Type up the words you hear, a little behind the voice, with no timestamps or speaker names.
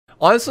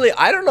Honestly,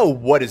 I don't know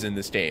what is in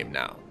this game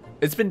now.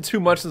 It's been 2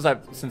 months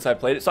since I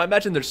played it, so I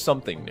imagine there's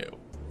something new.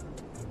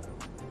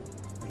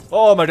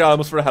 Oh my god, I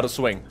almost forgot how to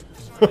swing.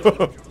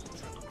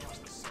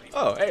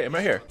 Oh, hey, I'm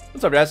right here.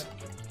 What's up, guys?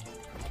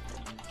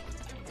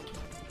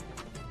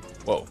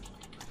 Whoa.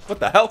 What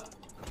the hell?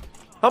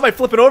 How am I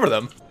flipping over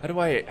them? How do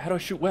I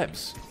shoot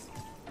webs?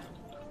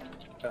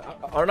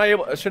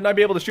 Shouldn't I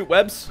be able to shoot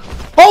webs?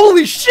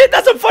 Holy shit,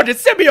 that's a fucking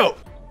symbiote!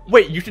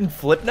 Wait, you can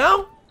flip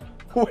now?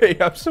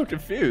 Wait, I'm so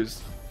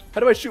confused.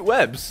 How do I shoot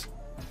webs?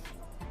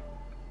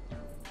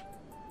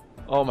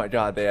 Oh my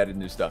god, they added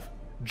new stuff.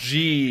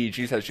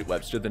 Geez, how to shoot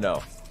webs, good to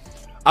know.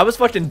 I was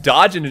fucking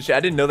dodging and shit, I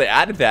didn't know they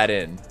added that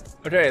in.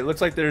 Okay, it looks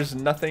like there's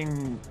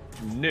nothing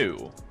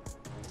new.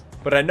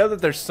 But I know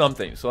that there's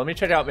something, so let me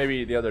check out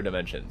maybe the other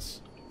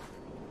dimensions.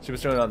 See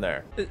what's going on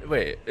there.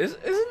 Wait,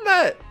 isn't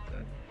that...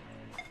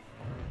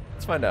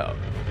 Let's find out.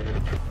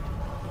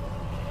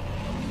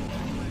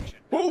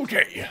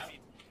 Okay.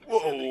 Whoa,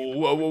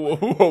 whoa, whoa,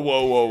 whoa,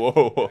 whoa,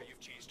 whoa, whoa.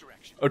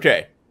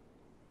 Okay.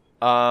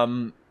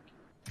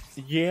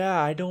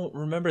 Yeah, I don't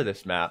remember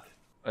this map.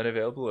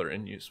 Unavailable or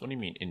in use? What do you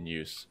mean in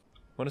use?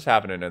 What is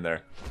happening in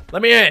there?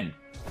 Let me in!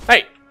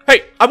 Hey!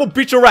 Hey! I will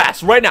beat your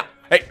ass right now!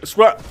 Hey,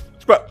 square up!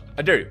 Square up!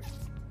 I dare you.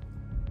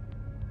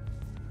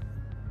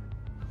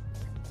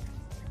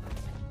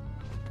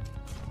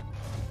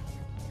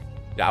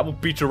 Yeah, I will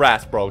beat your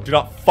ass, bro. Do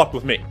not fuck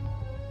with me.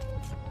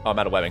 Oh, I'm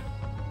out of webbing.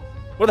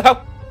 What the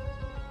hell?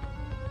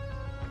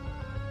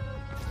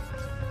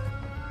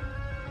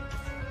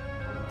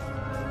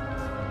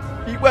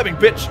 Eat webbing,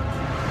 bitch.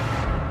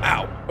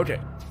 Ow. Okay.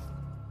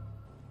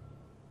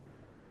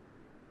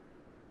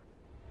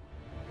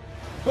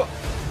 Huh.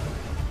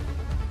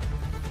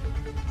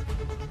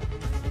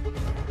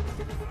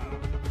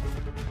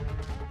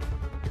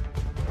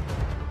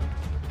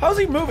 How's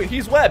he moving?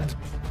 He's webbed.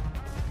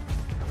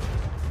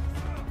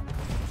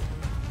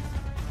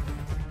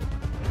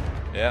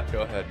 Yeah,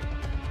 go ahead.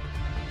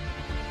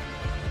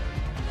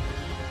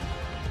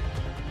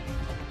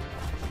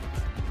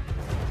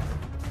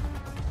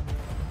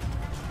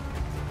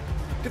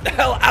 Get the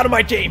hell out of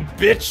my game,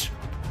 bitch!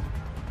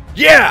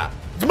 Yeah!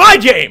 It's my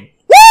game!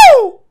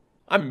 Woo!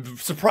 I'm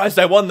surprised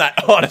I won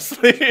that,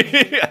 honestly.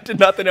 I did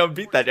not think I would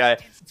beat that guy.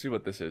 Let's see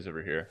what this is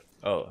over here.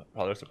 Oh,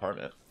 Roller's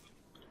apartment.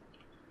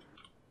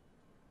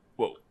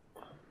 Whoa.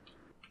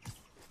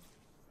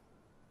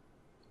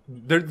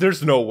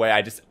 There's no way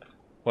I just...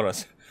 Hold on.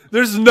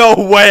 There's no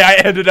way I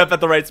ended up at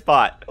the right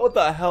spot. What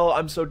the hell?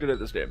 I'm so good at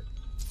this game.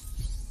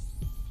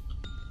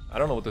 I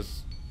don't know what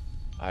this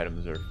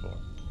items are for.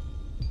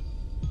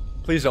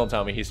 Please don't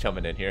tell me he's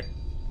coming in here.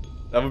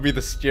 That would be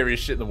the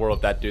scariest shit in the world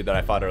if that dude that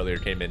I fought earlier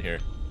came in here.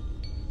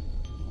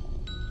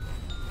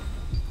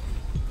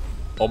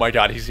 Oh my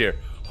god, he's here.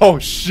 Oh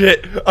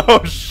shit.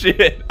 Oh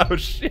shit. Oh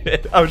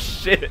shit. Oh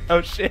shit.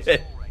 Oh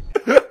shit.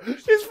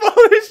 He's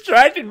fully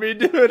distracting me,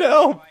 dude.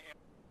 Help.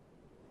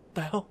 What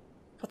the hell?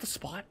 Is that the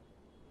spot?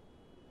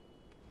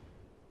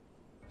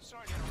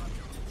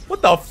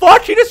 What the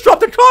fuck? He just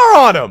dropped a car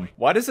on him!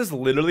 Why does this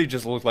literally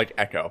just look like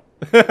Echo?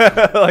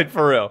 Like,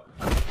 for real.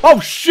 Oh,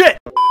 shit!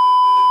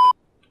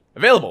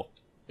 Available.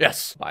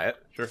 Yes. Buy it.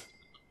 Sure.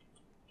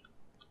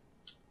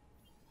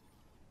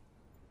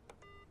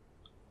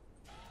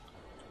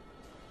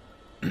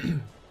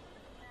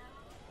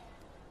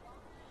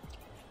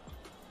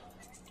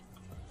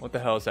 What the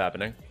hell is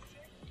happening?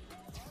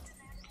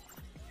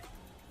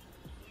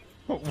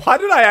 Why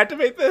did I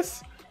activate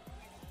this?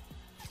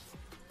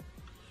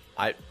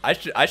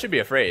 I should be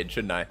afraid,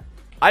 shouldn't I?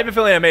 I have a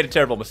feeling I made a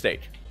terrible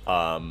mistake.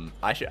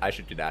 I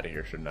should get out of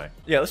here, shouldn't I?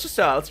 Yeah,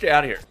 let's get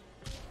out of here.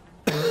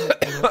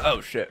 Oh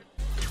shit.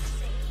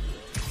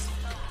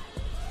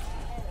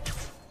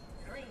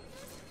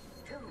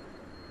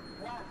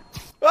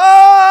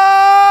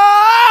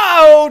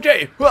 Oh,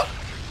 okay. Whoa.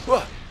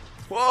 Whoa.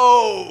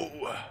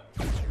 Whoa.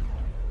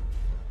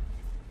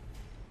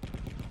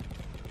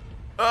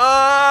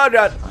 Oh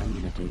god. I'm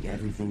gonna take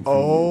everything from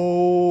you.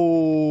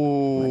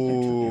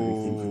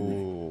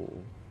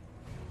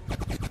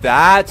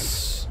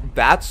 That's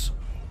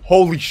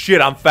holy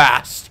shit, I'm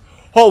fast.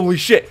 Holy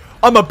shit.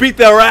 I'm gonna beat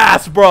their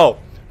ass, bro.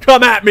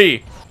 Come at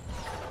me.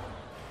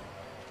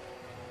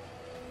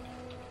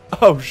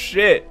 Oh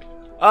shit.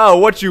 Oh,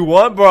 what you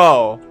want,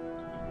 bro?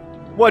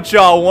 What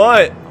y'all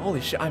want? Holy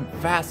shit, I'm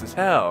fast as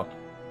hell.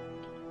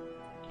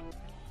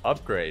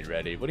 Upgrade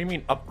ready. What do you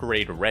mean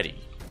upgrade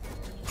ready?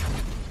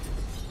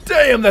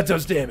 Damn, that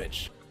does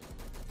damage.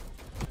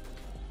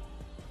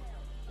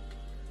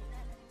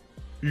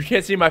 You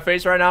can't see my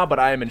face right now, but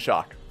I am in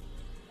shock.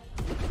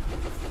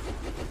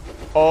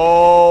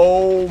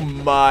 Oh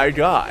my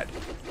god.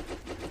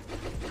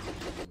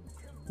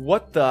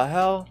 What the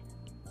hell?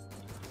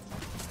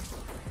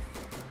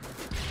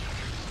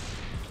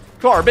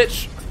 Car,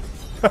 bitch.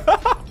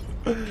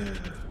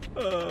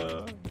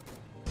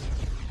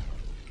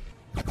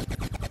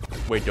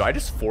 Wait, do I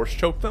just force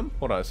choke them?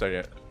 Hold on a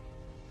second.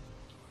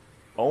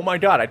 Oh my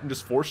god, I can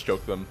just force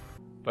choke them.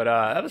 But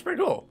that was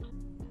pretty cool.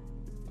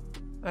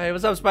 Hey,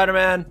 what's up,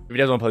 Spider-Man? If you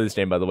guys want to play this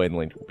game, by the way, the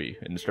link will be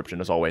in the description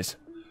as always.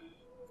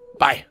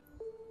 Bye.